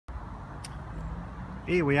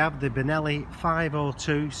Here we have the Benelli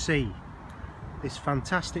 502C. This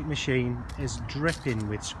fantastic machine is dripping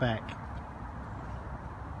with spec.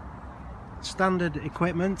 Standard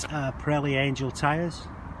equipment are Benelli Angel tyres,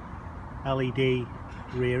 LED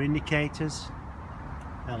rear indicators,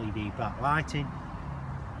 LED backlighting,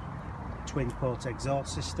 twin port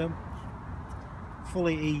exhaust system,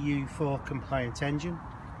 fully EU4 compliant engine,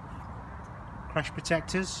 crash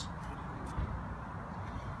protectors,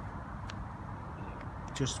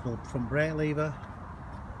 adjustable front brake lever,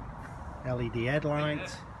 LED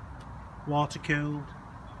headlight, water cooled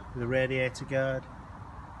with a radiator guard.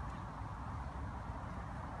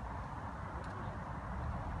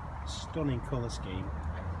 Stunning colour scheme,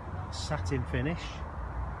 satin finish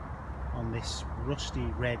on this rusty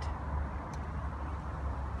red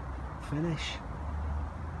finish.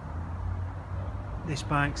 This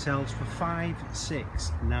bike sells for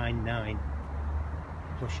 $5,699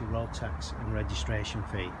 plus your road tax and registration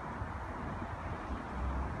fee.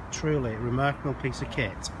 Truly a remarkable piece of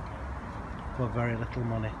kit for very little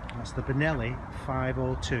money. That's the Benelli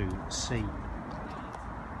 502C.